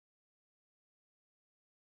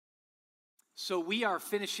So we are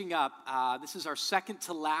finishing up. This is our second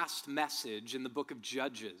to last message in the book of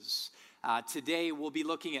Judges. Today we'll be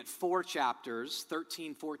looking at 4 chapters,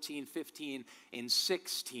 13, 14, 15, and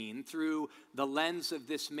 16, through the lens of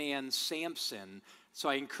this man, Samson. So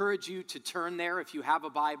I encourage you to turn there if you have a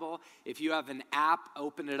Bible. If you have an app,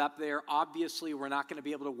 open it up there. Obviously, we're not going to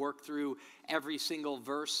be able to work through every single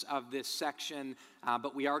verse of this section,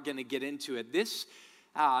 but we are going to get into it. This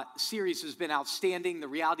series has been outstanding. The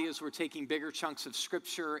reality is we're taking bigger chunks of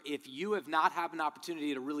Scripture. If you have not had an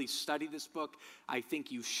opportunity to really study this book, I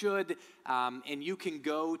think you should. And you can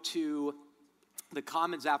go to the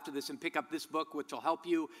Commons after this and pick up this book, which will help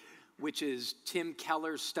you, which is Tim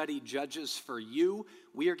Keller's Study Judges for You.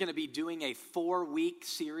 We are going to be doing a 4-week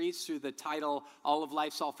series through the title, All of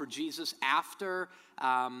Life's All for Jesus, after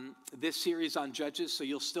this series on Judges, so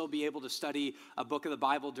you'll still be able to study a book of the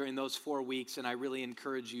Bible during those 4 weeks, and I really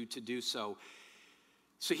encourage you to do so.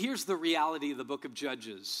 So here's the reality of the book of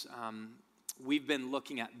Judges. We've been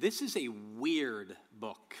looking at, this is a weird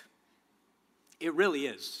book. It really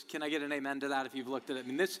is. Can I get an amen to that if you've looked at it? I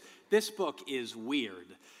mean, this book is weird.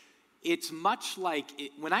 It's much like,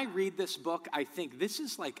 when I read this book, I think this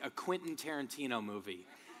is like a Quentin Tarantino movie.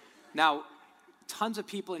 Now, tons of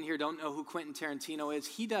people in here don't know who Quentin Tarantino is.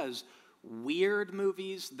 He does weird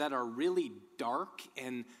movies that are really dark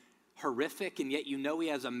and horrific, and yet you know he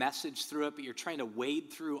has a message through it, but you're trying to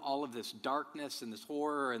wade through all of this darkness and this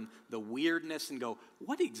horror and the weirdness and go,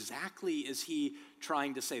 what exactly is he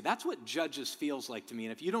trying to say? That's what Judges feels like to me.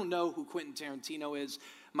 And if you don't know who Quentin Tarantino is,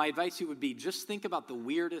 my advice to you would be just think about the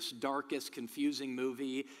weirdest, darkest, confusing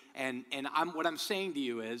movie. And what I'm saying to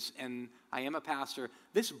you is, and I am a pastor,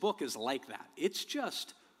 this book is like that. It's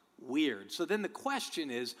just weird. So then the question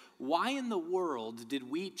is, why in the world did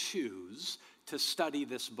we choose to study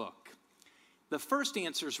this book? The first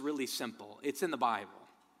answer is really simple. It's in the Bible.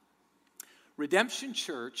 Redemption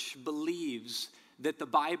Church believes that the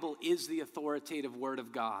Bible is the authoritative Word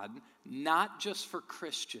of God, not just for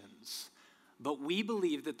Christians, but we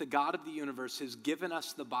believe that the God of the universe has given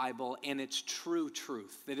us the Bible and its true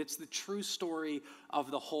truth, that it's the true story of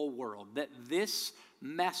the whole world, that this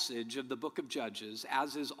message of the book of Judges,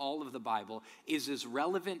 as is all of the Bible, is as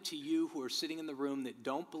relevant to you who are sitting in the room that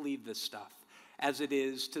don't believe this stuff as it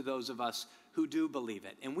is to those of us who do believe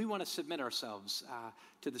it. And we want to submit ourselves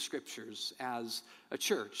to the Scriptures as a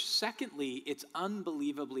church. Secondly, it's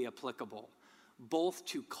unbelievably applicable both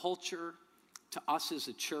to culture, to us as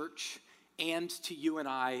a church, and to you and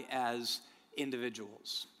I as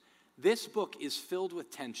individuals. This book is filled with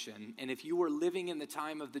tension, and if you were living in the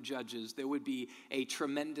time of the Judges, there would be a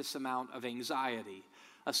tremendous amount of anxiety.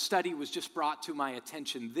 A study was just brought to my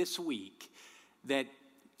attention this week that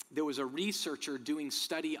there was a researcher doing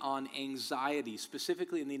study on anxiety,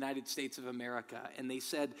 specifically in the United States of America, and they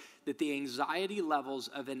said that the anxiety levels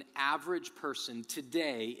of an average person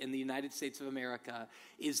today in the United States of America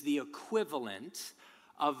is the equivalent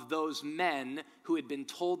of those men who had been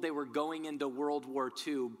told they were going into World War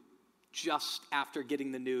II just after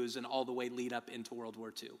getting the news and all the way lead up into World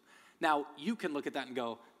War II. Now, you can look at that and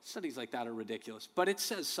go, studies like that are ridiculous, but it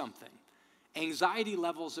says something. Anxiety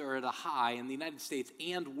levels are at a high in the United States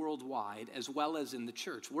and worldwide, as well as in the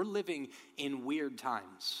church. We're living in weird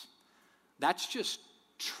times. That's just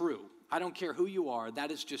true. I don't care who you are,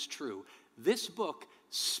 that is just true. This book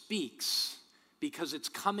speaks because it's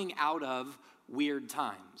coming out of weird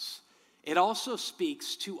times. It also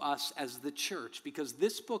speaks to us as the church because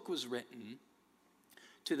this book was written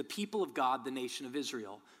to the people of God, the nation of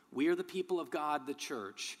Israel. We are the people of God, the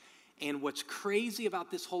church. And what's crazy about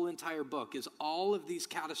this whole entire book is all of these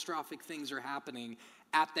catastrophic things are happening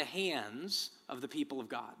at the hands of the people of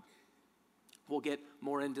God. We'll get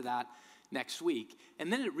more into that next week.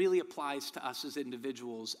 And then it really applies to us as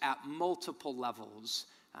individuals at multiple levels,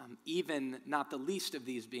 even not the least of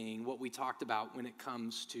these being what we talked about when it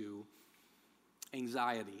comes to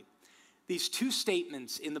anxiety. These 2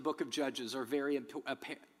 statements in the book of Judges are very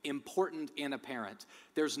important and apparent.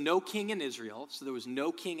 There's no king in Israel, so there was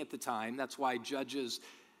no king at the time. That's why Judges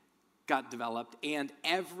got developed. And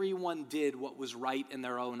everyone did what was right in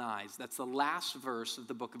their own eyes. That's the last verse of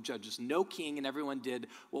the book of Judges. No king, and everyone did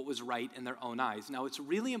what was right in their own eyes. Now, it's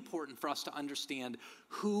really important for us to understand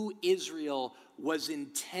who Israel was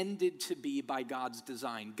intended to be by God's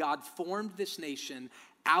design. God formed this nation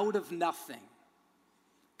out of nothing.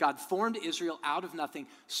 God formed Israel out of nothing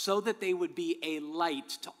so that they would be a light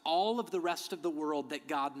to all of the rest of the world that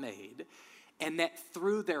God made, and that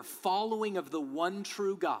through their following of the one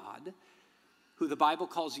true God, who the Bible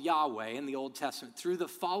calls Yahweh in the Old Testament, through the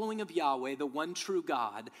following of Yahweh, the one true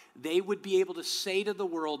God, they would be able to say to the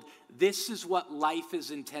world, this is what life is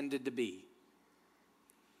intended to be.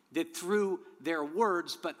 that through their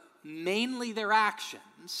words, but mainly their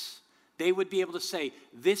actions, they would be able to say,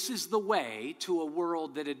 this is the way to a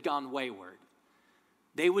world that had gone wayward.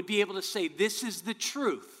 They would be able to say, this is the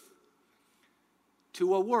truth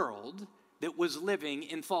to a world that was living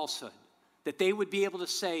in falsehood. That they would be able to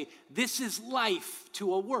say, this is life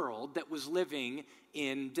to a world that was living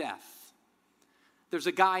in death. There's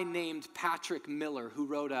a guy named Patrick Miller who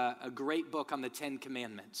wrote a great book on the Ten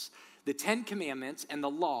Commandments. The Ten Commandments and the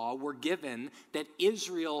law were given that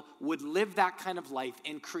Israel would live that kind of life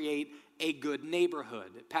and create a good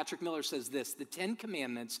neighborhood. Patrick Miller says this: the Ten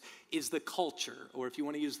Commandments is the culture, or if you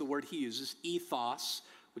want to use the word he uses, ethos,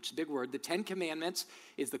 which is a big word. The Ten Commandments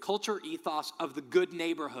is the culture ethos of the good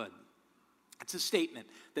neighborhood. It's a statement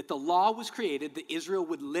that the law was created that Israel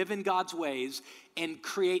would live in God's ways and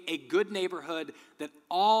create a good neighborhood that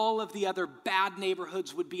all of the other bad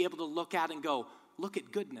neighborhoods would be able to look at and go, look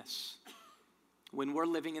at goodness when we're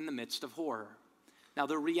living in the midst of horror. Now,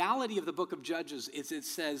 the reality of the book of Judges is it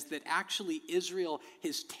says that actually Israel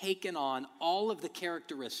has taken on all of the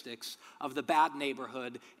characteristics of the bad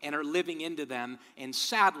neighborhood and are living into them and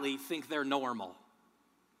sadly think they're normal.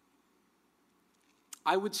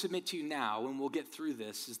 I would submit to you now, and we'll get through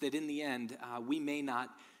this, is that in the end, we may not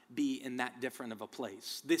be in that different of a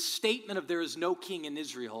place. This statement of there is no king in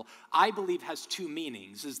Israel, I believe has two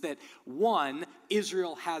meanings, is that one,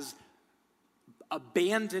 Israel has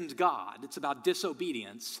abandoned God. It's about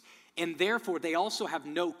disobedience. And therefore, they also have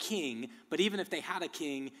no king. But even if they had a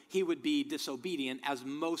king, he would be disobedient, as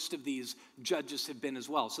most of these judges have been as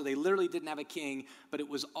well. So they literally didn't have a king, but it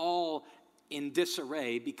was all in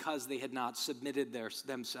disarray because they had not submitted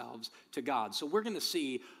themselves to God. So we're going to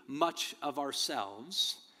see much of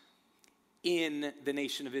ourselves in the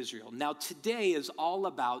nation of Israel. Now, today is all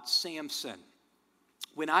about Samson.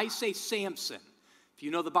 When I say Samson, if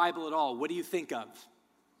you know the Bible at all, what do you think of?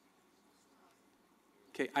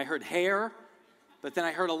 Okay, I heard hair, but then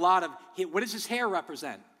I heard a lot of, what does his hair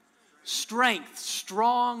represent? Strength,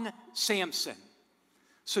 strong Samson.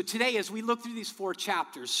 So today, as we look through these 4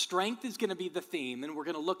 chapters, strength is going to be the theme, and we're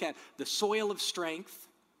going to look at the soil of strength,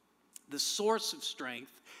 the source of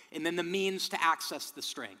strength, and then the means to access the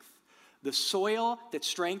strength. The soil that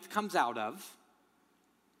strength comes out of,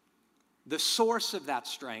 the source of that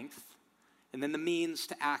strength, and then the means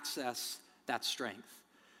to access that strength.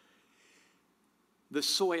 The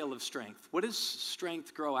soil of strength. What does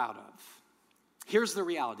strength grow out of? Here's the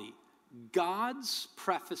reality. God's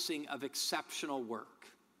prefacing of exceptional work,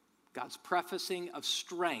 God's prefacing of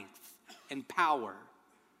strength and power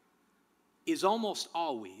is almost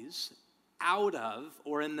always out of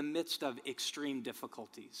or in the midst of extreme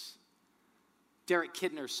difficulties. Derek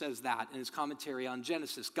Kidner says that in his commentary on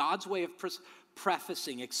Genesis. God's way of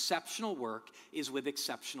prefacing exceptional work is with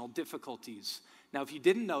exceptional difficulties. Now, if you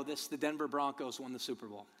didn't know this, the Denver Broncos won the Super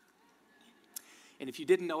Bowl. And if you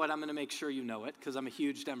didn't know it, I'm going to make sure you know it because I'm a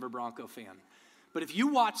huge Denver Bronco fan. But if you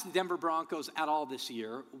watch the Denver Broncos at all this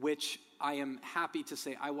year, which I am happy to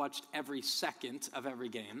say I watched every second of every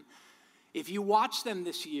game, if you watch them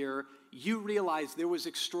this year, you realize there was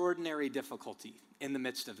extraordinary difficulty in the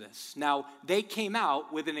midst of this. Now, they came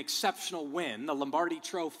out with an exceptional win, the Lombardi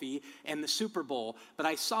Trophy and the Super Bowl, but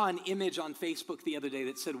I saw an image on Facebook the other day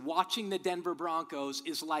that said, watching the Denver Broncos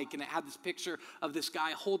is like, and it had this picture of this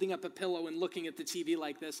guy holding up a pillow and looking at the TV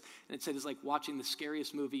like this, and it said it's like watching the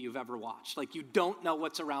scariest movie you've ever watched. Like you don't know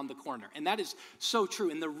what's around the corner. And that is so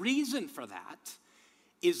true. And the reason for that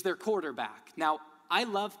is their quarterback. Now, I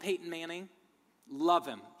love Peyton Manning. Love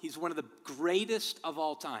him. He's one of the greatest of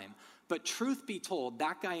all time. But truth be told,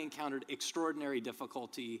 that guy encountered extraordinary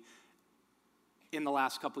difficulty in the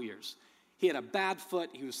last couple years. He had a bad foot.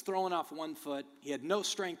 He was throwing off one foot. He had no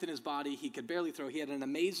strength in his body. He could barely throw. He had an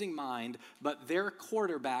amazing mind, but their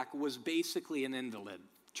quarterback was basically an invalid,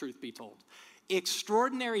 truth be told.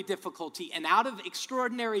 Extraordinary difficulty, and out of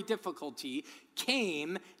extraordinary difficulty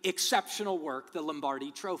came exceptional work, the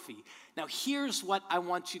Lombardi Trophy. Now, here's what I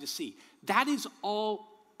want you to see. That is all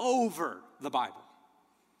over the Bible.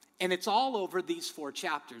 And it's all over these 4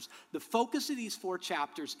 chapters. The focus of these 4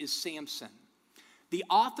 chapters is Samson. The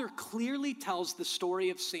author clearly tells the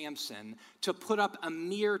story of Samson to put up a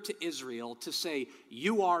mirror to Israel to say,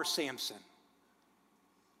 you are Samson.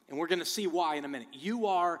 And we're going to see why in a minute. You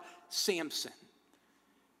are Samson.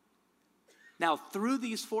 Now, through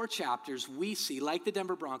these 4 chapters, we see, like the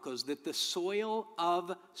Denver Broncos, that the soil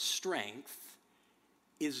of strength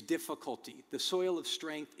is difficulty. The soil of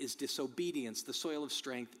strength is disobedience. The soil of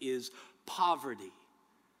strength is poverty.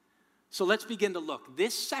 So let's begin to look.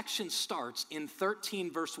 This section starts in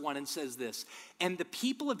 13 verse 1 and says this, and the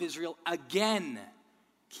people of Israel again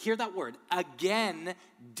hear that word, again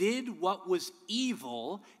did what was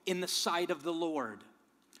evil in the sight of the Lord.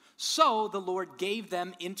 So the Lord gave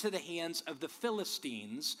them into the hands of the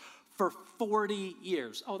Philistines for 40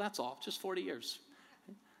 years. Oh, that's all, just 40 years.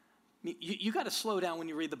 You got to slow down when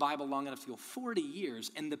you read the Bible long enough to go 40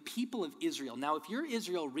 years. And the people of Israel, now if you're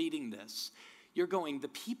Israel reading this, you're going, the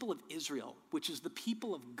people of Israel, which is the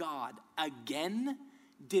people of God, again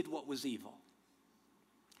did what was evil.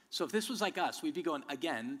 So if this was like us, we'd be going,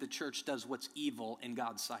 again, the church does what's evil in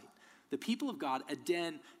God's sight. The people of God,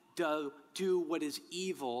 again, do what is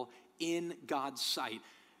evil in God's sight.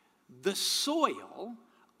 The soil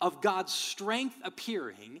of God's strength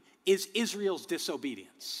appearing is Israel's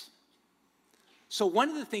disobedience. So one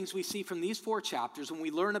of the things we see from these 4 chapters when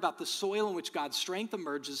we learn about the soil in which God's strength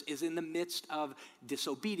emerges is in the midst of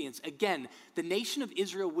disobedience. Again, the nation of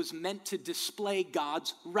Israel was meant to display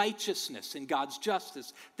God's righteousness and God's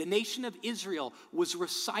justice. The nation of Israel was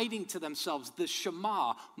reciting to themselves the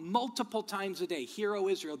Shema multiple times a day. Hear, O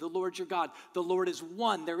Israel, the Lord your God, the Lord is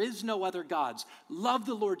one. There is no other gods. Love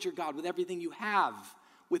the Lord your God with everything you have,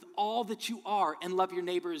 with all that you are, and love your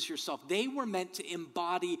neighbor as yourself. They were meant to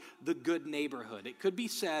embody the good neighborhood. It could be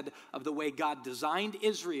said of the way God designed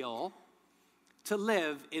Israel to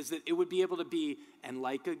live is that it would be able to be, and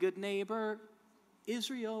like a good neighbor,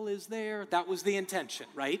 Israel is there. That was the intention,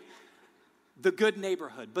 right? The good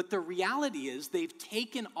neighborhood. But the reality is they've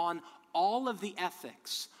taken on all of the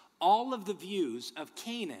ethics, all of the views of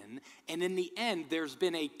Canaan, and in the end, there's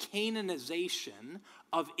been a Canaanization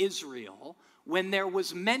of Israel when there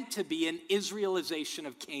was meant to be an Israelization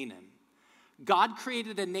of Canaan. God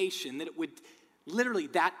created a nation that it would, literally,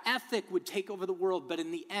 that ethic would take over the world, but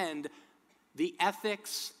in the end, the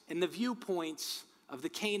ethics and the viewpoints of the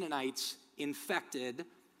Canaanites infected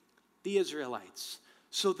the Israelites.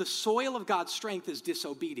 So the soil of God's strength is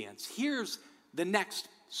disobedience. Here's the next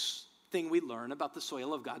thing we learn about the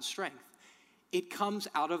soil of God's strength. It comes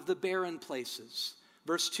out of the barren places.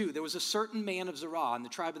 Verse 2, there was a certain man of Zerah in the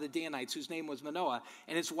tribe of the Danites whose name was Manoah,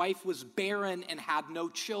 and his wife was barren and had no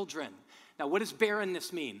children. Now, what does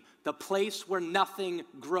barrenness mean? The place where nothing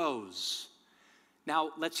grows.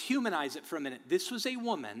 Now, let's humanize it for a minute. This was a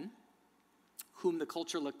woman whom the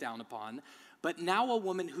culture looked down upon, but now a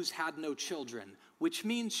woman who's had no children, which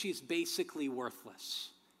means she's basically worthless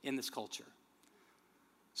in this culture.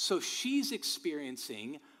 So she's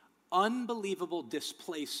experiencing unbelievable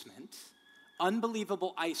displacement,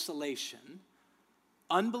 unbelievable isolation,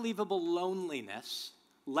 unbelievable loneliness,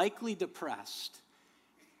 likely depressed,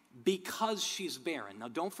 because she's barren. Now,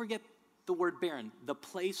 don't forget the word barren, the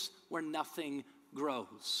place where nothing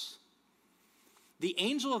grows. The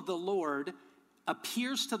angel of the Lord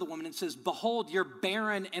appears to the woman and says, behold, you're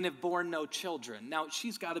barren and have borne no children. Now,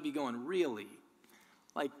 she's got to be going, really?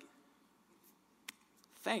 Like,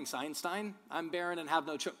 thanks, Einstein. I'm barren and have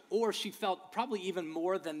no children. Or she felt probably even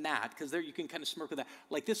more than that, because there you can kind of smirk with that.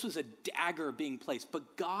 Like this was a dagger being placed.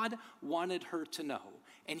 But God wanted her to know,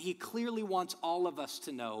 and he clearly wants all of us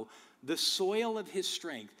to know, the soil of his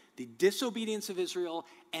strength, the disobedience of Israel,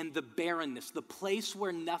 and the barrenness, the place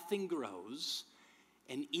where nothing grows,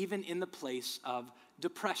 and even in the place of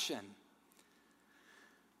depression.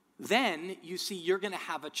 Then you see you're going to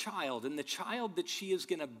have a child, and the child that she is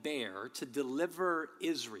going to bear to deliver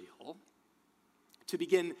Israel, to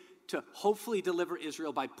begin to hopefully deliver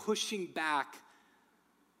Israel by pushing back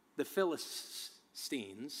the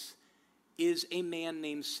Philistines, is a man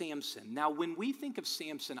named Samson. Now, when we think of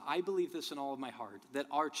Samson, I believe this in all of my heart, that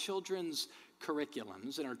our children's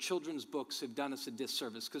curriculums and our children's books have done us a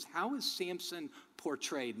disservice, because how is Samson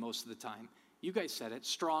portrayed most of the time? You guys said it,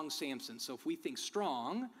 strong Samson. So if we think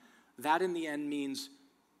strong, that in the end means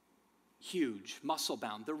huge,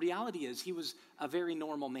 muscle-bound. The reality is he was a very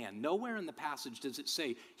normal man. Nowhere in the passage does it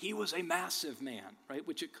say he was a massive man, right?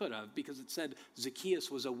 Which it could have, because it said Zacchaeus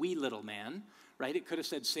was a wee little man, right? It could have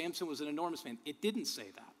said Samson was an enormous man. It didn't say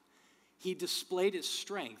that. He displayed his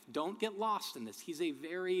strength. Don't get lost in this. He's a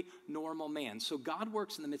very normal man. So God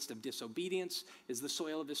works in the midst of disobedience, is the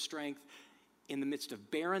soil of his strength. In the midst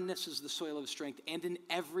of barrenness is the soil of strength, and in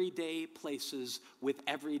everyday places with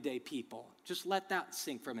everyday people. Just let that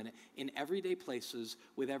sink for a minute. In everyday places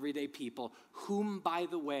with everyday people, whom, by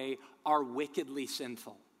the way, are wickedly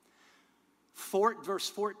sinful. Verse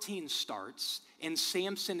 14 starts, and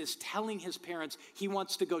Samson is telling his parents he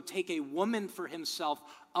wants to go take a woman for himself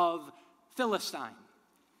of Philistine.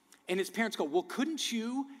 And his parents go, well, couldn't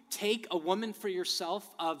you take a woman for yourself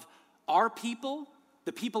of our people,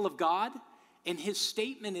 the people of God? And his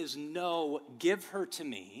statement is, no, give her to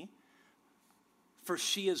me, for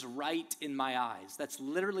she is right in my eyes. That's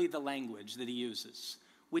literally the language that he uses.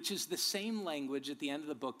 which is the same language at the end of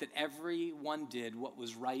the book that everyone did what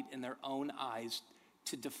was right in their own eyes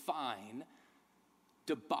to define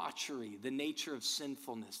debauchery, the nature of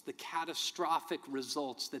sinfulness, the catastrophic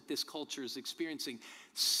results that this culture is experiencing.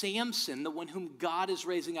 Samson, the one whom God is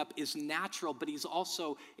raising up, is natural, but he's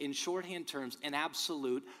also, in shorthand terms, an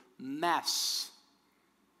absolute mess.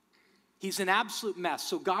 He's an absolute mess.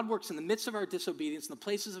 So God works in the midst of our disobedience, in the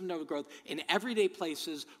places of no growth, in everyday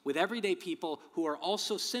places with everyday people who are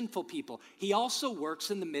also sinful people. He also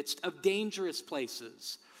works in the midst of dangerous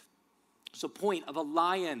places. So point of a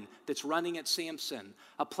lion that's running at Samson,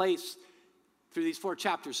 a place through these 4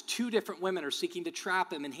 chapters, 2 different women are seeking to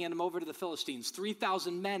trap him and hand him over to the Philistines.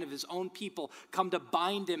 3,000 men of his own people come to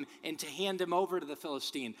bind him and to hand him over to the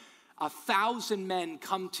Philistine. 1,000 men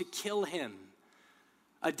come to kill him.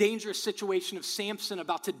 A dangerous situation of Samson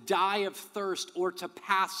about to die of thirst or to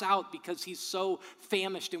pass out because he's so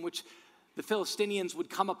famished, in which the Philistinians would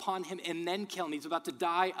come upon him and then kill him. He's about to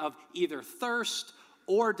die of either thirst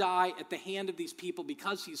or die at the hand of these people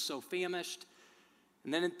because he's so famished.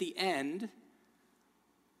 And then at the end,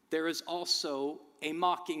 there is also a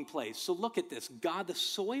mocking place. So look at this. God, the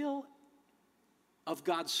soil of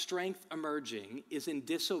God's strength emerging is in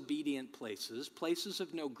disobedient places, places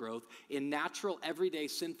of no growth, in natural, everyday,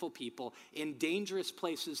 sinful people, in dangerous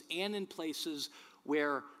places, and in places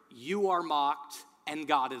where you are mocked and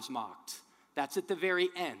God is mocked. That's at the very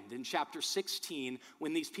end in chapter 16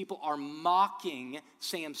 when these people are mocking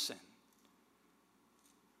Samson.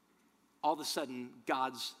 All of a sudden,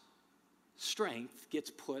 God's strength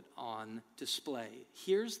gets put on display.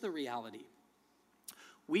 Here's the reality.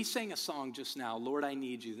 We sang a song just now, Lord, I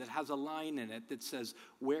Need You, that has a line in it that says,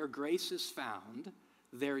 where grace is found,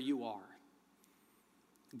 there you are.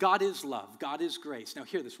 God is love. God is grace. Now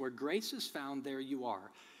hear this. Where grace is found, there you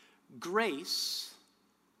are. Grace,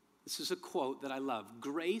 this is a quote that I love.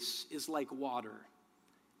 Grace is like water.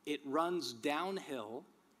 It runs downhill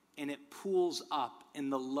and it pools up in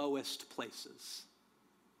the lowest places.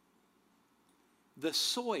 The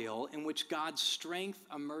soil in which God's strength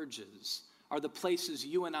emerges are the places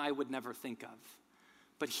you and I would never think of.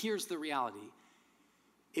 But here's the reality.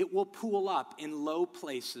 It will pool up in low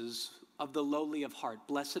places of the lowly of heart.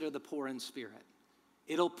 Blessed are the poor in spirit.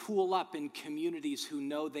 It'll pool up in communities who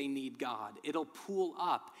know they need God. It'll pool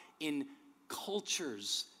up in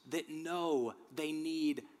cultures that know they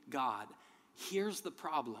need God. Here's the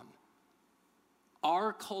problem.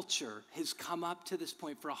 Our culture has come up to this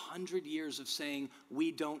point for 100 years of saying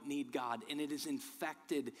we don't need God, and it has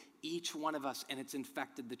infected each one of us, and it's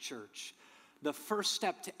infected the church. The first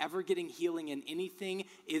step to ever getting healing in anything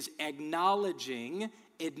is acknowledging,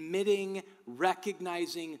 admitting,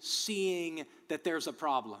 recognizing, seeing that there's a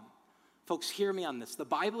problem. Folks, hear me on this. The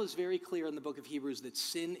Bible is very clear in the book of Hebrews that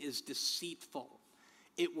sin is deceitful.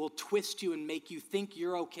 It will twist you and make you think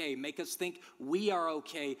you're okay, make us think we are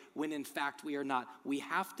okay when in fact we are not. We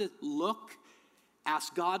have to look,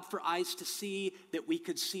 ask God for eyes to see, that we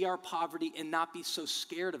could see our poverty and not be so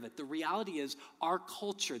scared of it. The reality is our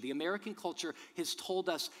culture, the American culture, has told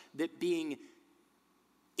us that being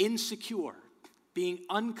insecure, being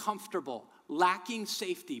uncomfortable, lacking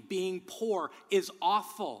safety, being poor is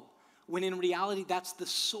awful, when in reality that's the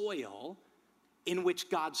soil in which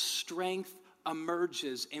God's strength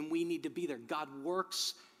emerges, and we need to be there. God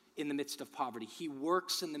works in the midst of poverty. He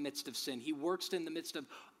works in the midst of sin. He works in the midst of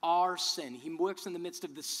our sin. He works in the midst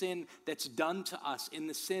of the sin that's done to us, in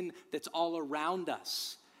the sin that's all around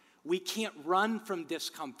us. We can't run from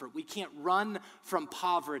discomfort. We can't run from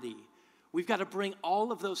poverty. We've got to bring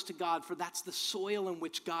all of those to God, for that's the soil in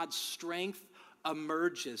which God's strength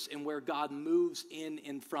emerges and where God moves in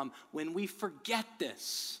and from. When we forget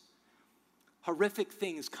this, horrific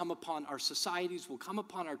things come upon our societies, will come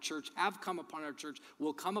upon our church, have come upon our church,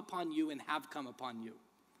 will come upon you, and have come upon you.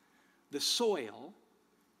 The soil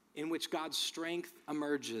in which God's strength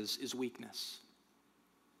emerges is weakness.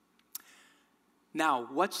 Now,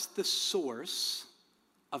 what's the source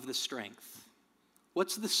of the strength?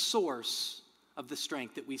 What's the source of the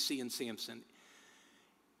strength that we see in Samson?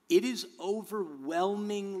 It is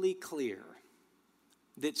overwhelmingly clear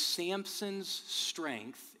that Samson's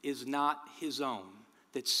strength is not his own,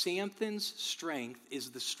 that Samson's strength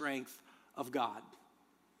is the strength of God.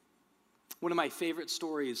 One of my favorite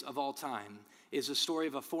stories of all time is a story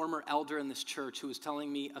of a former elder in this church who was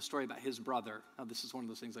telling me a story about his brother. Now, this is one of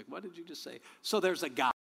those things like, what did you just say? So there's a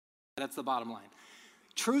guy. That's the bottom line.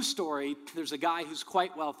 True story, there's a guy who's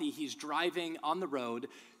quite wealthy. He's driving on the road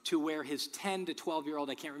to where his 10 to 12-year-old,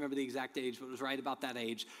 I can't remember the exact age, but it was right about that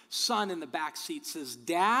age, son in the back seat says,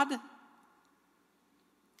 Dad,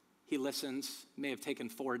 He listens. May have taken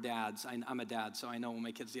 4 dads. I'm a dad, so I know when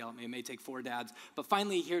my kids yell at me, it may take 4 dads. But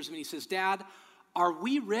finally he hears him and he says, "Dad, are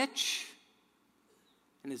we rich?"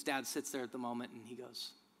 And his dad sits there at the moment and he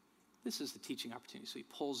goes, "This is the teaching opportunity." So he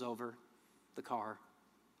pulls over the car,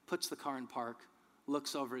 puts the car in park,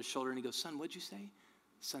 looks over his shoulder and he goes, "Son, what'd you say?"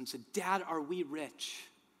 The son said, "Dad, are we rich?"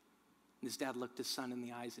 And his dad looked his son in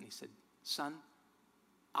the eyes and he said, "Son,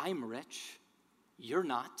 I'm rich. You're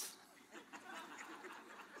not."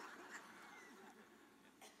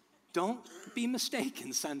 Don't be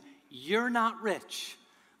mistaken, son. You're not rich.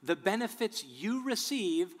 The benefits you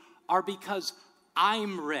receive are because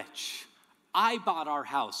I'm rich. I bought our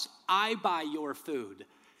house. I buy your food.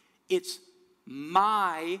 It's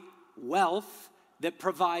my wealth that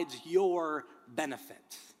provides your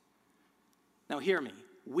benefit. Now hear me.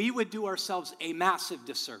 We would do ourselves a massive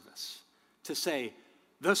disservice to say,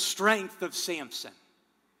 the strength of Samson.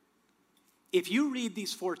 If you read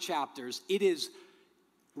these 4 chapters, it is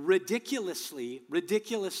ridiculously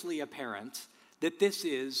apparent that this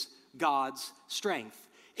is God's strength.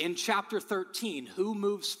 In chapter 13, who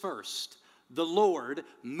moves first? The Lord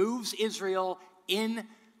moves Israel in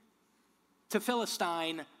to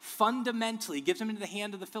Philistine fundamentally, gives them into the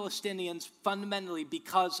hand of the Philistinians fundamentally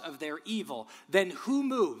because of their evil. Then who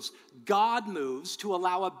moves? God moves to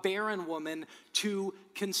allow a barren woman to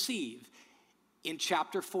conceive. In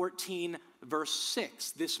chapter 14, verse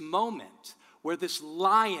 6, this moment where this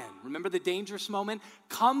lion, remember the dangerous moment,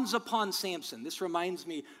 comes upon Samson. This reminds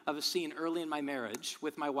me of a scene early in my marriage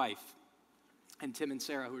with my wife and Tim and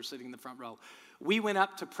Sarah, who are sitting in the front row. We went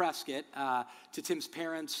up to Prescott, to Tim's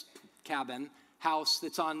parents' cabin, house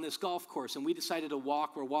that's on this golf course, and we decided to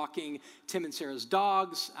walk. We're walking Tim and Sarah's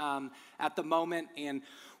dogs at the moment, and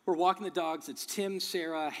we're walking the dogs. It's Tim,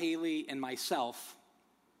 Sarah, Haley, and myself.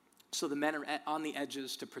 So the men are on the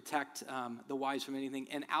edges to protect the wives from anything,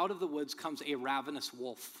 and out of the woods comes a ravenous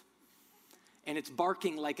wolf, and it's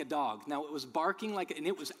barking like a dog. Now, it was barking like, and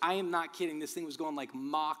it was, I am not kidding, this thing was going like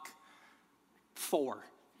Mach 4,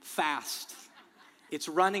 fast. It's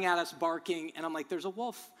running at us, barking, and I'm like, there's a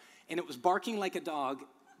wolf. And it was barking like a dog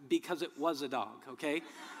because it was a dog, okay?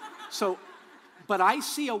 So, but I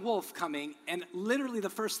see a wolf coming, and literally the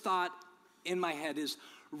first thought in my head is,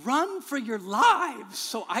 run for your lives.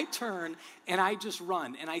 So I turn, and I just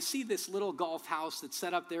run. And I see this little golf house that's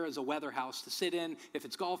set up there as a weather house to sit in if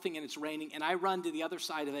it's golfing and it's raining. And I run to the other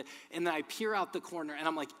side of it, and then I peer out the corner, and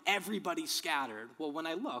I'm like, everybody's scattered. Well, when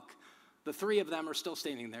I look, the 3 of them are still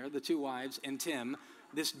standing there, the 2 wives and Tim.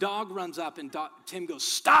 This dog runs up, and Tim goes,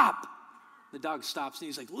 "Stop!" The dog stops, and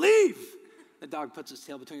he's like, "Leave!" The dog puts his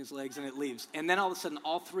tail between his legs, and it leaves. And then all of a sudden,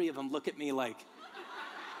 all 3 of them look at me like,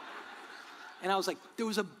 and I was like, there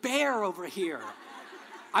was a bear over here.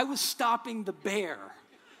 I was stopping the bear.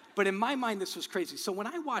 But in my mind, this was crazy. So when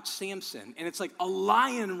I watch Samson, and it's like a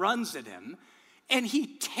lion runs at him, and he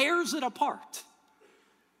tears it apart.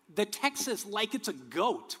 The text says like it's a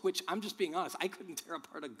goat, which I'm just being honest, I couldn't tear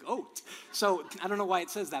apart a goat. So I don't know why it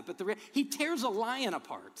says that, but he tears a lion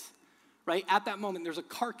apart, right? At that moment, there's a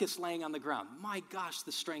carcass laying on the ground. My gosh,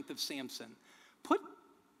 the strength of Samson. Put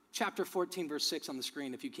chapter 14, verse 6 on the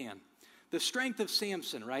screen if you can. The strength of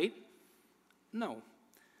Samson, right? No.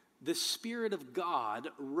 The Spirit of God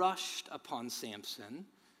rushed upon Samson.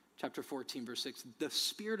 Chapter 14, verse 6, the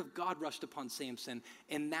Spirit of God rushed upon Samson,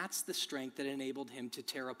 and that's the strength that enabled him to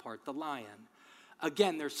tear apart the lion.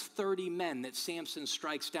 Again, there's 30 men that Samson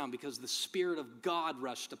strikes down because the Spirit of God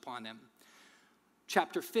rushed upon him.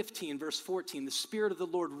 Chapter 15, verse 14, the Spirit of the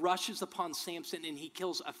Lord rushes upon Samson, and he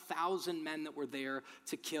kills 1,000 men that were there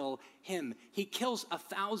to kill him. He kills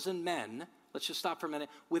 1,000 men, let's just stop for a minute,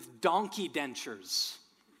 with donkey dentures.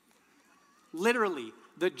 Literally,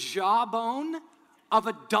 the jawbone of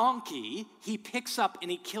a donkey, he picks up and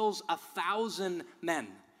he kills 1,000 men,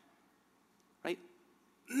 right?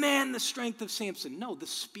 Man, the strength of Samson. No, the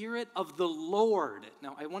Spirit of the Lord.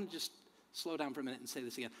 Now, I want to just slow down for a minute and say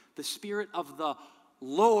this again. The Spirit of the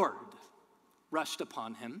Lord rushed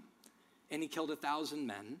upon him, and he killed 1,000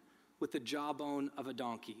 men with the jawbone of a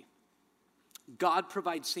donkey. God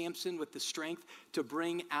provides Samson with the strength to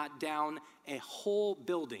bring down a whole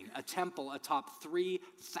building, a temple atop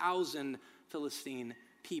 3,000 Philistine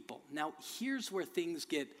people. Now, here's where things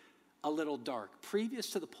get a little dark. Previous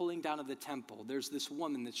to the pulling down of the temple, there's this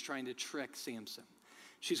woman that's trying to trick Samson.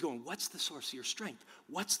 She's going, "What's the source of your strength?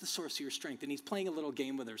 What's the source of your strength?" And he's playing a little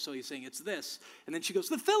game with her. So he's saying, "It's this." And then she goes,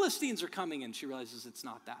 "The Philistines are coming." And she realizes it's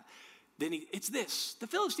not that. Then it's this. "The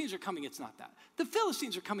Philistines are coming. It's not that. The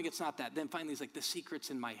Philistines are coming. It's not that." Then finally he's like, "The secret's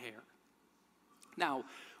in my hair." Now,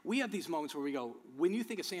 we have these moments where we go, when you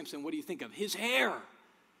think of Samson, what do you think of? His hair.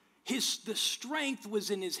 The strength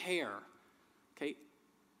was in his hair. Okay,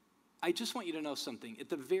 I just want you to know something. At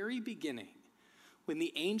the very beginning, when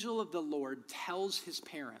the angel of the Lord tells his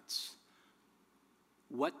parents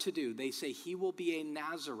what to do, they say he will be a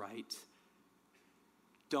Nazirite.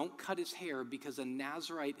 Don't cut his hair, because a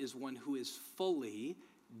Nazirite is one who is fully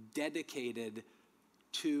dedicated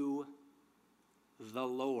to the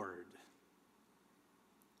Lord.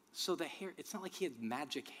 So the hair, it's not like he had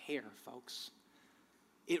magic hair, folks.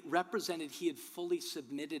 It represented he had fully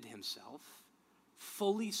submitted himself,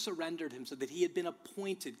 fully surrendered himself, that he had been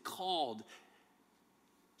appointed, called.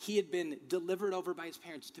 He had been delivered over by his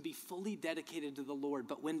parents to be fully dedicated to the Lord.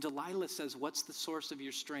 But when Delilah says, what's the source of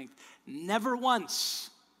your strength? Never once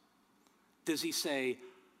does he say,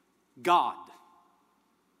 God,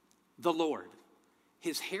 the Lord.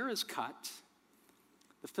 His hair is cut.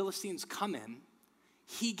 The Philistines come in.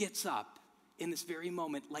 He gets up in this very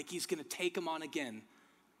moment like he's going to take them on again.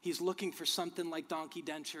 He's looking for something like donkey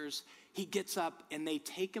dentures. He gets up and they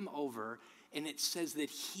take him over, and it says that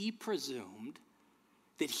he presumed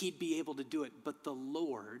that he'd be able to do it, but the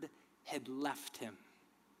Lord had left him.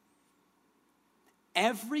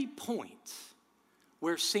 Every point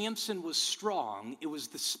where Samson was strong, it was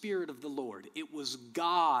the Spirit of the Lord. It was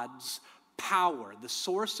God's power. The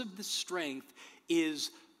source of the strength is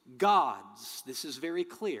God's. This is very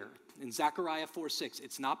clear in Zechariah 4:6.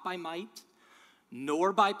 It's not by might,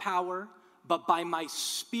 nor by power, but by my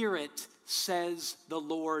Spirit, says the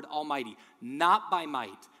Lord Almighty. Not by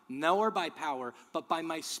might, nor by power, but by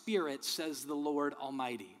my Spirit, says the Lord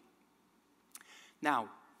Almighty. Now,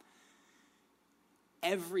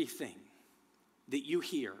 everything that you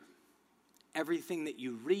hear, everything that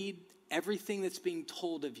you read, everything that's being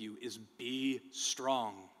told of you is be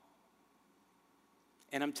strong.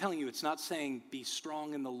 And I'm telling you, it's not saying be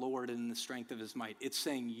strong in the Lord and in the strength of his might. It's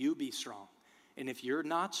saying you be strong. And if you're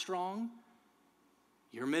not strong,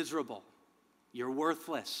 you're miserable. You're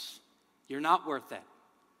worthless. You're not worth it.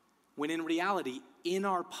 When in reality, in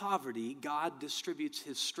our poverty, God distributes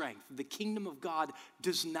his strength. The kingdom of God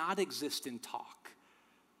does not exist in talk.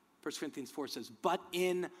 1 Corinthians 4 says, but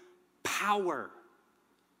in power.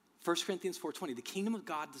 1 Corinthians 4:20, the kingdom of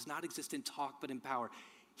God does not exist in talk, but in power.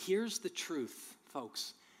 Here's the truth,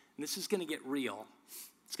 folks, and this is going to get real.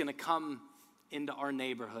 It's going to come into our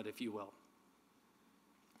neighborhood, if you will.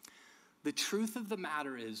 The truth of the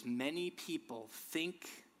matter is, many people think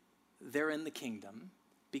they're in the kingdom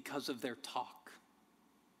because of their talk,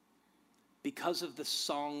 because of the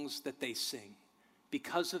songs that they sing,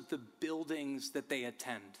 because of the buildings that they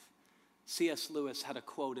attend. C.S. Lewis had a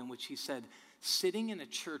quote in which he said, sitting in a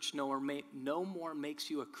church no more makes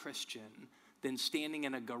you a Christian than standing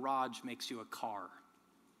in a garage makes you a car.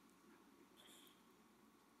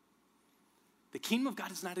 The kingdom of God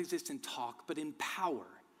does not exist in talk, but in power,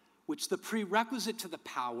 which the prerequisite to the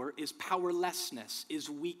power is powerlessness, is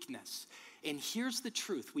weakness. And here's the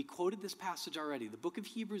truth. We quoted this passage already. The book of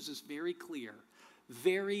Hebrews is very clear,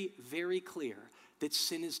 very, very clear that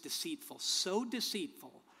sin is deceitful. So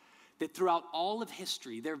deceitful that throughout all of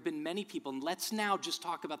history, there have been many people, and let's now just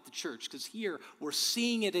talk about the church, because here we're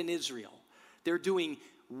seeing it in Israel. They're doing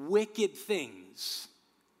wicked things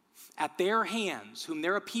at their hands, whom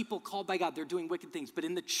they're a people called by God. They're doing wicked things. But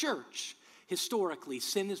in the church, historically,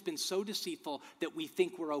 sin has been so deceitful that we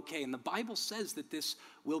think we're okay. And the Bible says that this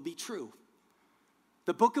will be true.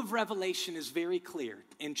 The book of Revelation is very clear.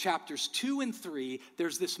 In chapters 2 and 3,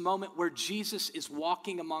 there's this moment where Jesus is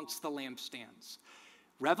walking amongst the lampstands.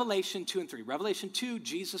 Revelation 2 and 3. Revelation 2,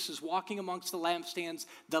 Jesus is walking amongst the lampstands.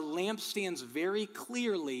 The lampstands very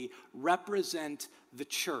clearly represent the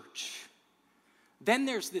church. Then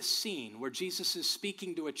there's this scene where Jesus is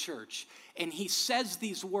speaking to a church, and he says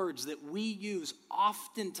these words that we use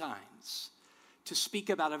oftentimes to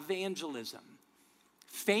speak about evangelism.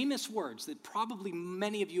 Famous words that probably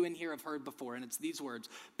many of you in here have heard before, and it's these words.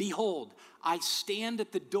 Behold, I stand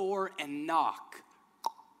at the door and knock.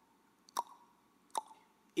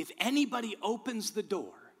 If anybody opens the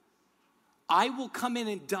door, I will come in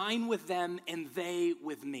and dine with them and they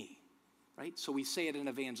with me. Right? So we say it in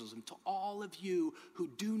evangelism. To all of you who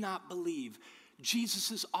do not believe,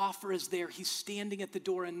 Jesus' offer is there. He's standing at the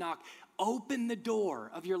door and knock. Open the door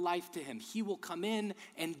of your life to him. He will come in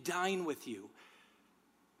and dine with you.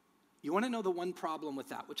 You want to know the one problem with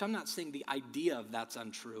that, which I'm not saying the idea of that's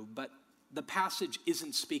untrue, but the passage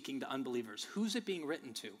isn't speaking to unbelievers. Who's it being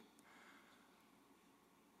written to?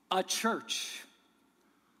 A church,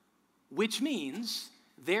 which means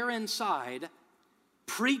they're inside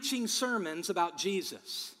preaching sermons about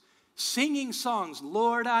Jesus, singing songs,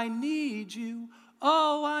 Lord, I need you,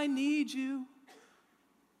 oh, I need you.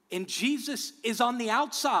 And Jesus is on the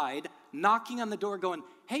outside knocking on the door going,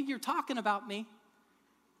 hey, you're talking about me.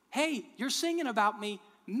 Hey, you're singing about me.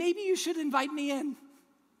 Maybe you should invite me in.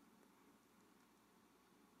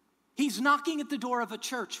 He's knocking at the door of a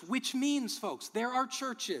church, which means, folks, there are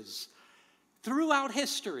churches throughout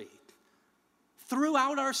history,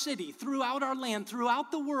 throughout our city, throughout our land,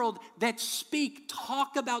 throughout the world that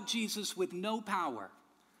talk about Jesus with no power.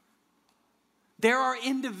 There are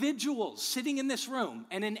individuals sitting in this room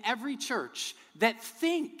and in every church that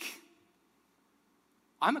think,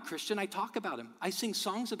 I'm a Christian, I talk about him, I sing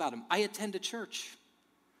songs about him, I attend a church.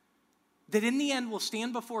 That in the end will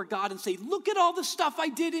stand before God and say, look at all the stuff I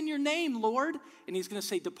did in your name, Lord. And he's going to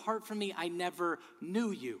say, depart from me, I never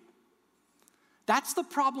knew you. That's the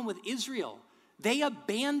problem with Israel. They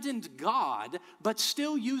abandoned God, but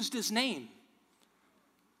still used his name.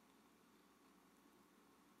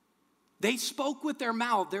 They spoke with their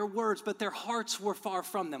mouth, their words, but their hearts were far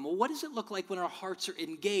from them. Well, what does it look like when our hearts are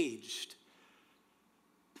engaged?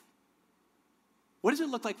 What does it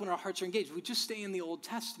look like when our hearts are engaged? We just stay in the Old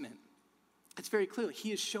Testament. It's very clear. He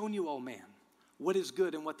has shown you, O man, what is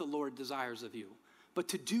good and what the Lord desires of you. But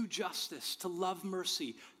to do justice, to love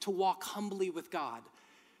mercy, to walk humbly with God.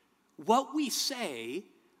 What we say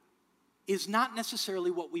is not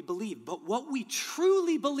necessarily what we believe, but what we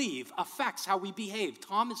truly believe affects how we behave.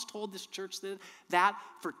 Tom has told this church that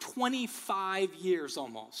for 25 years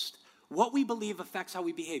almost. What we believe affects how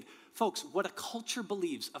we behave. Folks, what a culture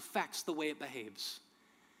believes affects the way it behaves.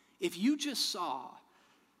 If you just saw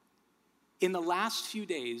in the last few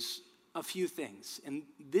days a few things, and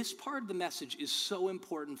this part of the message is so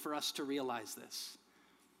important for us to realize this.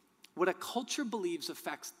 What a culture believes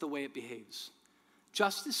affects the way it behaves.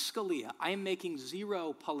 Justice Scalia, I am making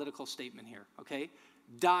zero political statement here, okay,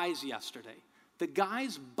 dies yesterday. The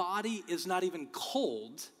guy's body is not even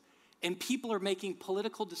cold, and people are making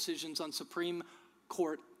political decisions on Supreme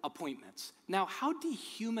Court appointments. Now, how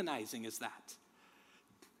dehumanizing is that?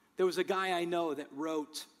 There was a guy I know that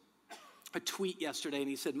wrote a tweet yesterday, and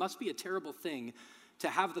he said, must be a terrible thing to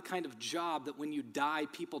have the kind of job that when you die,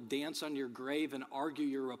 people dance on your grave and argue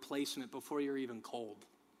your replacement before you're even cold.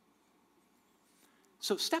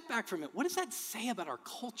 So step back for a minute. What does that say about our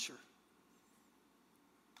culture?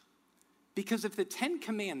 Because if the 10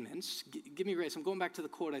 Commandments, give me grace, I'm going back to the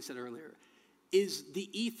quote I said earlier, is the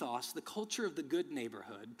ethos, the culture of the good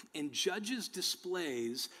neighborhood, and Judges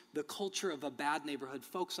displays the culture of a bad neighborhood.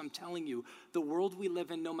 Folks, I'm telling you, the world we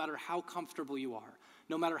live in, no matter how comfortable you are,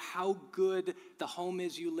 no matter how good the home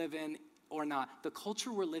is you live in or not, the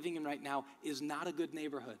culture we're living in right now is not a good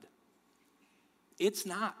neighborhood. It's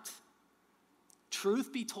not.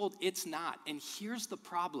 Truth be told, it's not. And here's the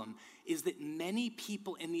problem, is that many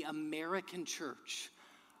people in the American church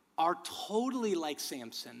are totally like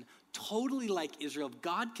Samson, totally like Israel.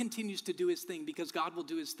 God continues to do his thing because God will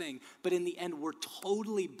do his thing. But in the end, we're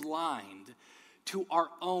totally blind to our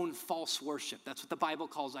own false worship. That's what the Bible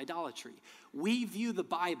calls idolatry. We view the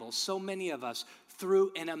Bible, so many of us,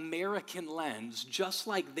 through an American lens, just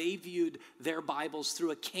like they viewed their Bibles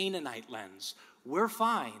through a Canaanite lens. We're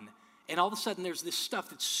fine. And all of a sudden, there's this stuff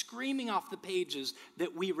that's screaming off the pages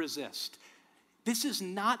that we resist. This is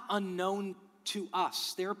not unknown to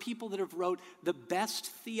us. There are people that have wrote the best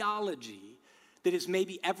theology that has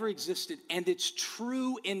maybe ever existed, and it's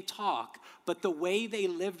true in talk, but the way they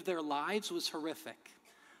lived their lives was horrific.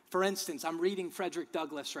 For instance, I'm reading Frederick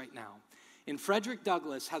Douglass right now, and Frederick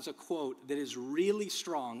Douglass has a quote that is really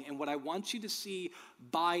strong, and what I want you to see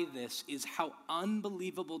by this is how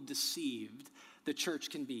unbelievable deceived the church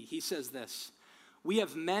can be. He says this: we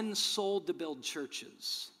have men sold to build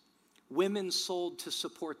churches, women sold to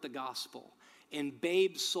support the gospel, and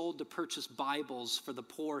babes sold to purchase Bibles for the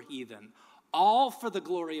poor heathen, all for the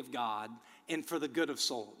glory of God and for the good of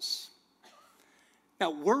souls. Now,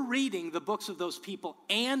 we're reading the books of those people,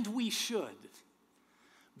 and we should.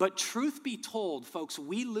 But truth be told, folks,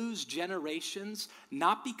 we lose generations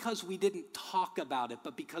not because we didn't talk about it,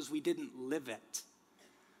 but because we didn't live it.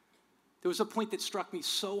 There was a point that struck me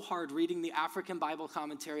so hard reading the African Bible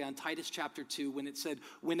commentary on Titus chapter 2 when it said,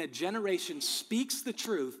 when a generation speaks the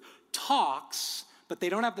truth, talks, but they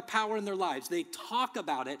don't have the power in their lives, they talk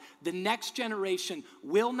about it, the next generation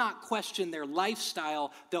will not question their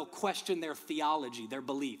lifestyle, they'll question their theology, their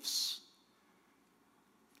beliefs.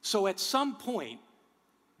 So at some point,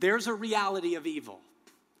 there's a reality of evil.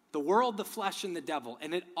 The world, the flesh, and the devil,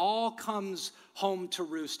 and it all comes home to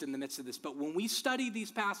roost in the midst of this. But when we study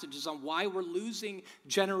these passages on why we're losing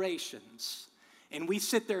generations, and we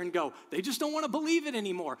sit there and go, they just don't want to believe it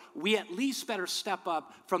anymore, we at least better step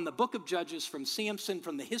up from the book of Judges, from Samson,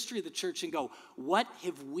 from the history of the church, and go, what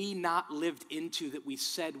have we not lived into that we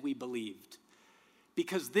said we believed?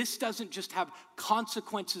 Because this doesn't just have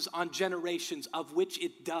consequences on generations, of which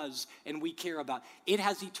it does and we care about. It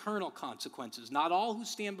has eternal consequences. Not all who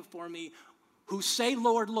stand before me, who say,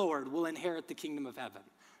 Lord, Lord, will inherit the kingdom of heaven.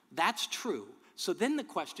 That's true. So then the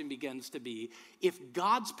question begins to be, if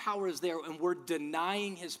God's power is there and we're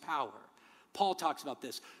denying his power, Paul talks about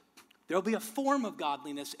this, there'll be a form of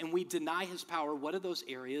godliness and we deny his power. What are those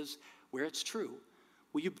areas where it's true?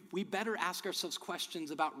 We better ask ourselves questions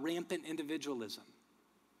about rampant individualism.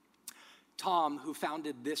 Tom, who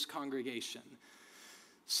founded this congregation,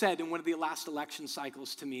 said in one of the last election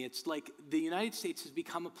cycles to me, it's like the United States has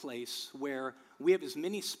become a place where we have as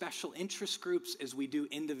many special interest groups as we do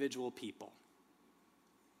individual people.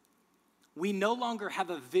 We no longer have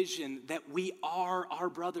a vision that we are our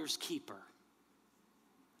brother's keeper.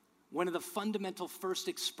 One of the fundamental first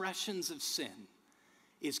expressions of sin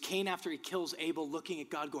is Cain, after he kills Abel, looking at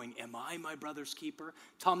God going, am I my brother's keeper?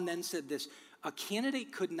 Tom then said this, a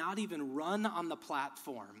candidate could not even run on the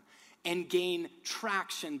platform and gain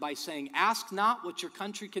traction by saying, ask not what your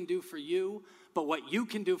country can do for you, but what you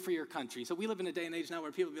can do for your country. So we live in a day and age now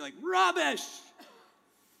where people be like, rubbish,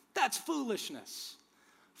 that's foolishness.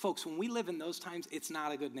 Folks, when we live in those times, it's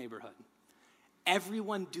not a good neighborhood.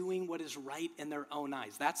 Everyone doing what is right in their own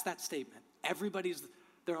eyes. That's that statement. Everybody's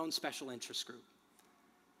their own special interest group.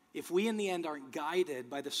 If we in the end aren't guided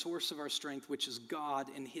by the source of our strength, which is God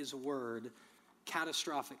and his word,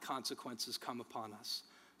 catastrophic consequences come upon us.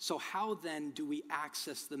 So how then do we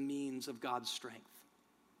access the means of God's strength?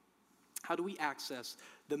 How do we access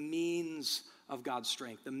the means of God's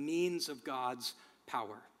strength, the means of God's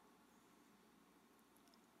power?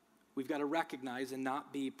 We've got to recognize and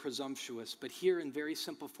not be presumptuous, but here in very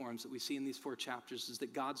simple forms that we see in these 4 chapters is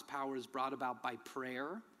that God's power is brought about by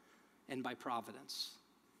prayer and by providence.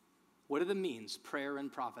 What are the means? Prayer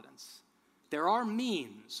and providence. There are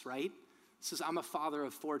means, right? It says, I'm a father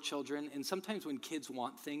of 4 children, and sometimes when kids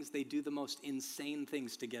want things, they do the most insane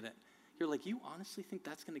things to get it. You're like, you honestly think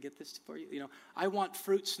that's going to get this for you? You know, I want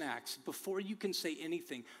fruit snacks. Before you can say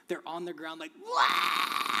anything, they're on the ground like,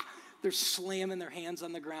 wah! They're slamming their hands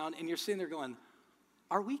on the ground, and you're sitting there going,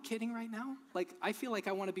 are we kidding right now? Like, I feel like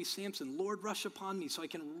I want to be Samson. Lord, rush upon me so I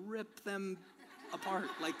can rip them apart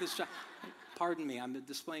like this. Pardon me, I'm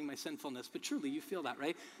displaying my sinfulness, but truly you feel that,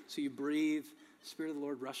 right? So you breathe, Spirit of the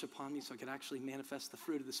Lord, rush upon me so I could actually manifest the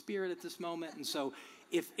fruit of the Spirit at this moment. And so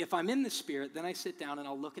if I'm in the Spirit, then I sit down and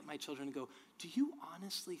I'll look at my children and go, do you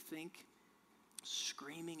honestly think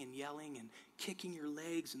screaming and yelling and kicking your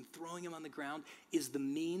legs and throwing them on the ground is the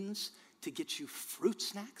means to get you fruit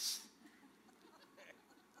snacks?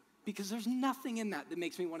 Because there's nothing in that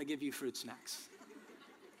makes me want to give you fruit snacks,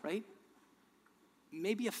 right?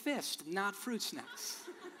 Maybe a fist, not fruit snacks.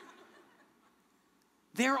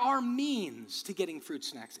 There are means to getting fruit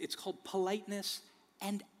snacks. It's called politeness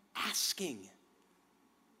and asking.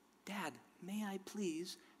 Dad, may I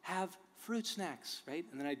please have fruit snacks, right?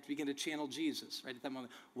 And then I begin to channel Jesus, right, at that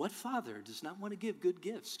moment. What father does not want to give good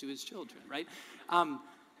gifts to his children, right?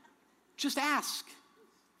 Just ask.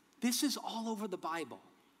 This is all over the Bible.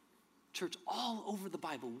 Church, all over the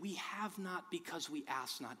Bible. We have not because we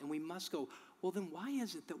ask not. And we must go, well, then why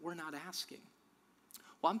is it that we're not asking?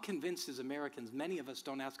 Well, I'm convinced as Americans, many of us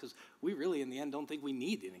don't ask because we really, in the end, don't think we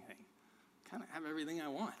need anything. Kind of have everything I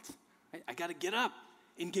want. Right? I got to get up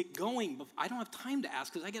and get going. I don't have time to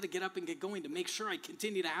ask because I got to get up and get going to make sure I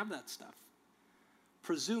continue to have that stuff.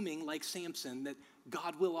 Presuming, like Samson, that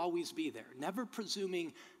God will always be there. Never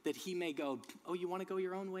presuming that he may go, oh, you want to go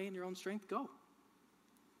your own way in your own strength? Go.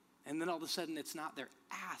 And then all of a sudden it's not there.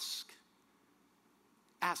 Ask.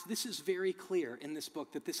 Ask. This is very clear in this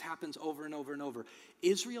book that this happens over and over and over.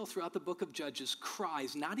 Israel throughout the book of Judges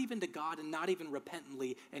cries, not even to God and not even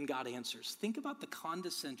repentantly, and God answers. Think about the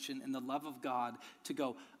condescension and the love of God to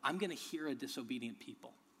go, I'm going to hear a disobedient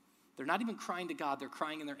people. They're not even crying to God, they're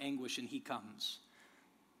crying in their anguish, and he comes.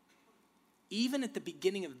 Even at the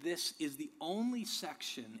beginning of this is the only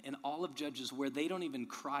section in all of Judges where they don't even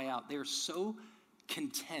cry out. They are so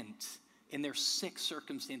content in their sick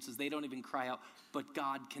circumstances, they don't even cry out, but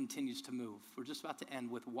God continues to move. We're just about to end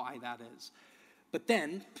with why that is. But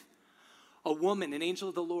then a woman, an angel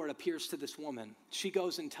of the Lord, appears to this woman. She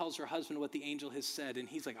goes and tells her husband what the angel has said, and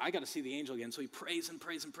he's like, I got to see the angel again. So he prays and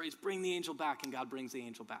prays and prays, bring the angel back, and God brings the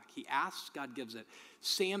angel back. He asks, God gives it.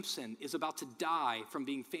 Samson is about to die from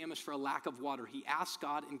being famished for a lack of water. He asks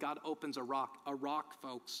God, and God opens a rock,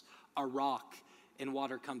 folks, a rock, and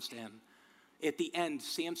water comes to him. At the end,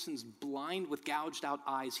 Samson's blind with gouged out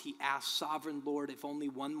eyes. He asks, Sovereign Lord, if only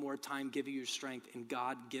one more time, give you your strength. And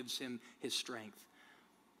God gives him his strength.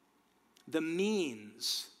 The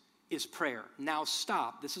means is prayer. Now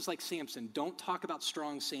stop. This is like Samson. Don't talk about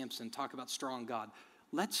strong Samson. Talk about strong God.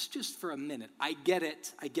 Let's just for a minute. I get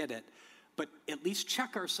it. But at least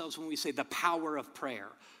check ourselves when we say the power of prayer.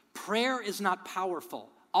 Prayer is not powerful.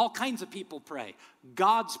 All kinds of people pray.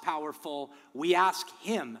 God's powerful. We ask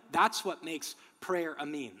him. That's what makes prayer a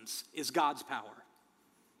means, is God's power.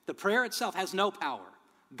 The prayer itself has no power.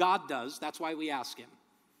 God does. That's why we ask him.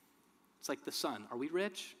 It's like the sun. Are we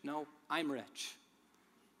rich? No, I'm rich.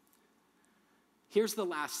 Here's the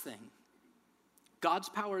last thing. God's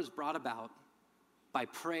power is brought about by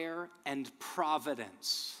prayer and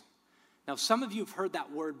providence. Now, some of you have heard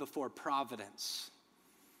that word before, providence.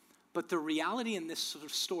 But the reality in this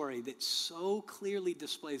story that so clearly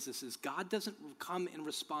displays this is God doesn't come in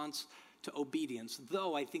response to obedience,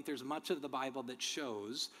 though I think there's much of the Bible that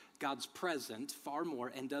shows God's present far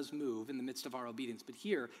more and does move in the midst of our obedience. But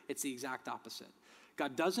here, it's the exact opposite.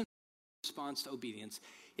 God doesn't move in response to obedience.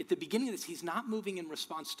 At the beginning of this, he's not moving in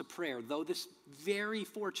response to prayer, though this very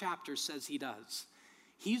 4 chapters says he does.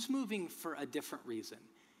 He's moving for a different reason.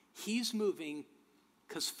 He's moving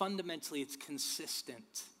because fundamentally it's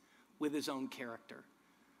consistent with his own character.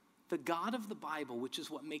 The God of the Bible, which is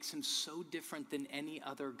what makes him so different than any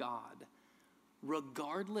other God,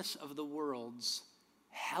 regardless of the world's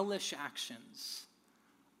hellish actions,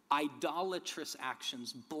 idolatrous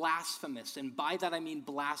actions, blasphemous, and by that I mean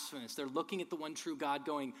blasphemous. They're looking at the one true God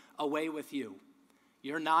going, away with you.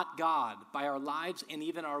 You're not God, by our lives and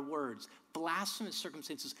even our words. Blasphemous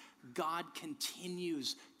circumstances, God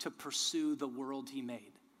continues to pursue the world he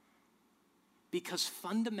made. Because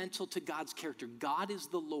fundamental to God's character, God is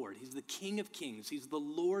the Lord. He's the King of kings. He's the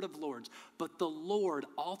Lord of lords. But the Lord,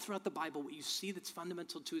 all throughout the Bible, what you see that's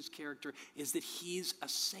fundamental to his character is that he's a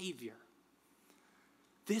Savior.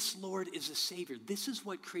 This Lord is a Savior. This is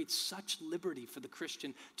what creates such liberty for the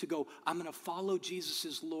Christian to go, I'm going to follow Jesus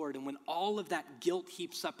as Lord. And when all of that guilt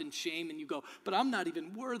heaps up in shame and you go, but I'm not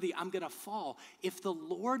even worthy, I'm going to fall. If the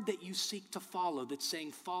Lord that you seek to follow, that's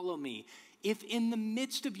saying, follow me, if in the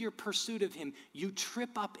midst of your pursuit of him, you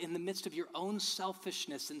trip up in the midst of your own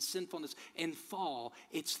selfishness and sinfulness and fall,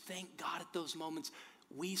 it's thank God at those moments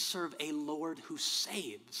we serve a Lord who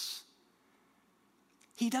saves.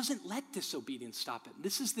 He doesn't let disobedience stop him.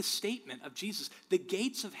 This is the statement of Jesus. The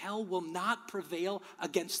gates of hell will not prevail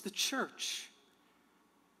against the church.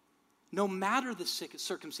 No matter the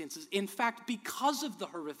circumstances. In fact, because of the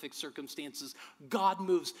horrific circumstances, God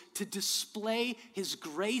moves to display his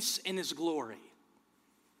grace and his glory.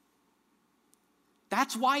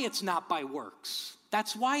 That's why it's not by works.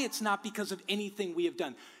 That's why it's not because of anything we have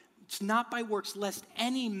done. It's not by works, lest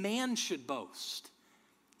any man should boast.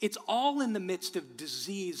 It's all in the midst of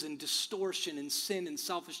disease and distortion and sin and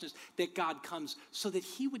selfishness that God comes so that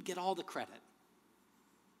he would get all the credit.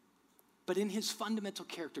 But in his fundamental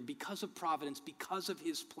character, because of providence, because of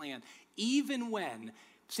his plan, even when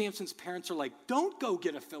Samson's parents are like, don't go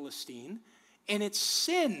get a Philistine, and it's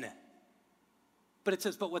sin. But it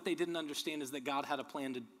says, but what they didn't understand is that God had a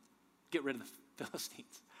plan to get rid of the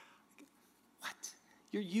Philistines. What?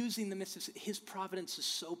 You're using the midst of his providence is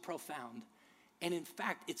so profound. And in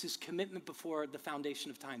fact, it's his commitment before the foundation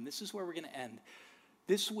of time. This is where we're going to end.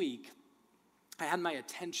 This week, I had my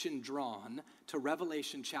attention drawn to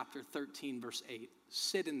Revelation chapter 13, verse 8.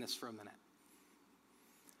 Sit in this for a minute.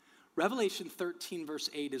 Revelation 13, verse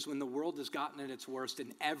 8 is when the world has gotten at its worst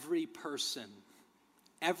and every person,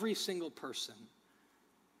 every single person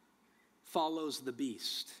follows the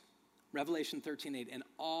beast. Revelation 13:8, and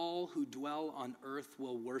all who dwell on earth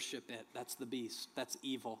will worship it. That's the beast. That's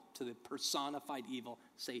evil, to the personified evil,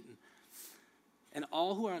 Satan. And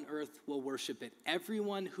all who are on earth will worship it.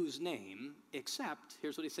 Everyone whose name, except,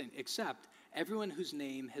 here's what he's saying, except everyone whose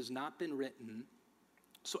name has not been written.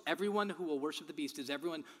 So everyone who will worship the beast is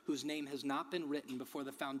everyone whose name has not been written before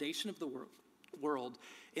the foundation of the world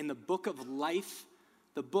in the book of life,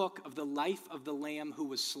 the book of the life of the Lamb who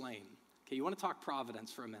was slain. Okay, you want to talk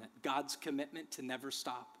providence for a minute. God's commitment to never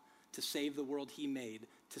stop, to save the world he made,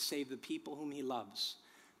 to save the people whom he loves.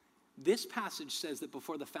 This passage says that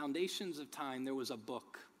before the foundations of time, there was a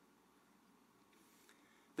book.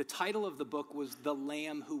 The title of the book was The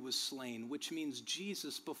Lamb Who Was Slain, which means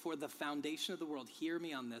Jesus, before the foundation of the world, hear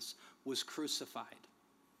me on this, was crucified.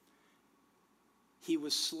 He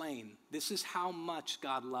was slain. This is how much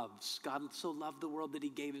God loves. God so loved the world that he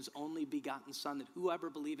gave his only begotten son, that whoever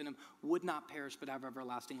believed in him would not perish but have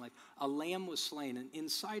everlasting life. A lamb was slain, and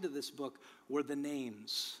inside of this book were the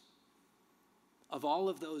names of all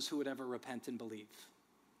of those who would ever repent and believe.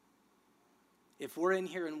 If we're in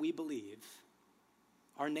here and we believe,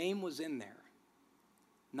 our name was in there,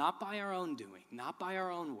 not by our own doing, not by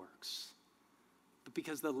our own works, but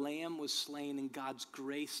because the Lamb was slain and God's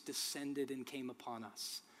grace descended and came upon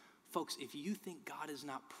us. Folks, if you think God is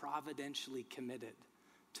not providentially committed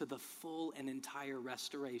to the full and entire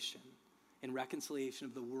restoration and reconciliation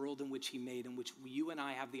of the world in which he made, in which you and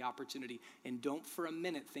I have the opportunity, and don't for a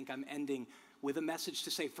minute think I'm ending with a message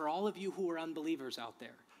to say for all of you who are unbelievers out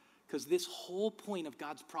there, because this whole point of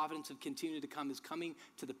God's providence of continuing to come is coming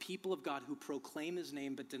to the people of God who proclaim his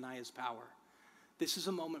name but deny his power. This is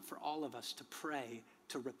a moment for all of us to pray,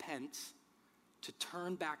 to repent, to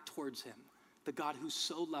turn back towards him, the God who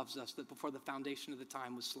so loves us that before the foundation of the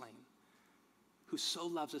time was slain, who so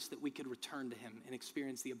loves us that we could return to him and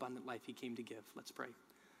experience the abundant life he came to give. Let's pray.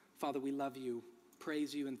 Father, we love you,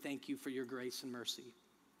 praise you, and thank you for your grace and mercy.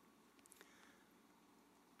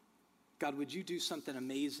 God, would you do something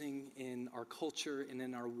amazing in our culture and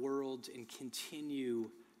in our world and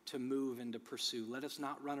continue to move and to pursue? Let us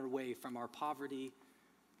not run away from our poverty.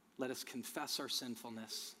 Let us confess our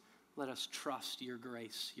sinfulness. Let us trust your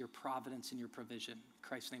grace, your providence, and your provision. In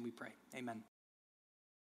Christ's name we pray. Amen.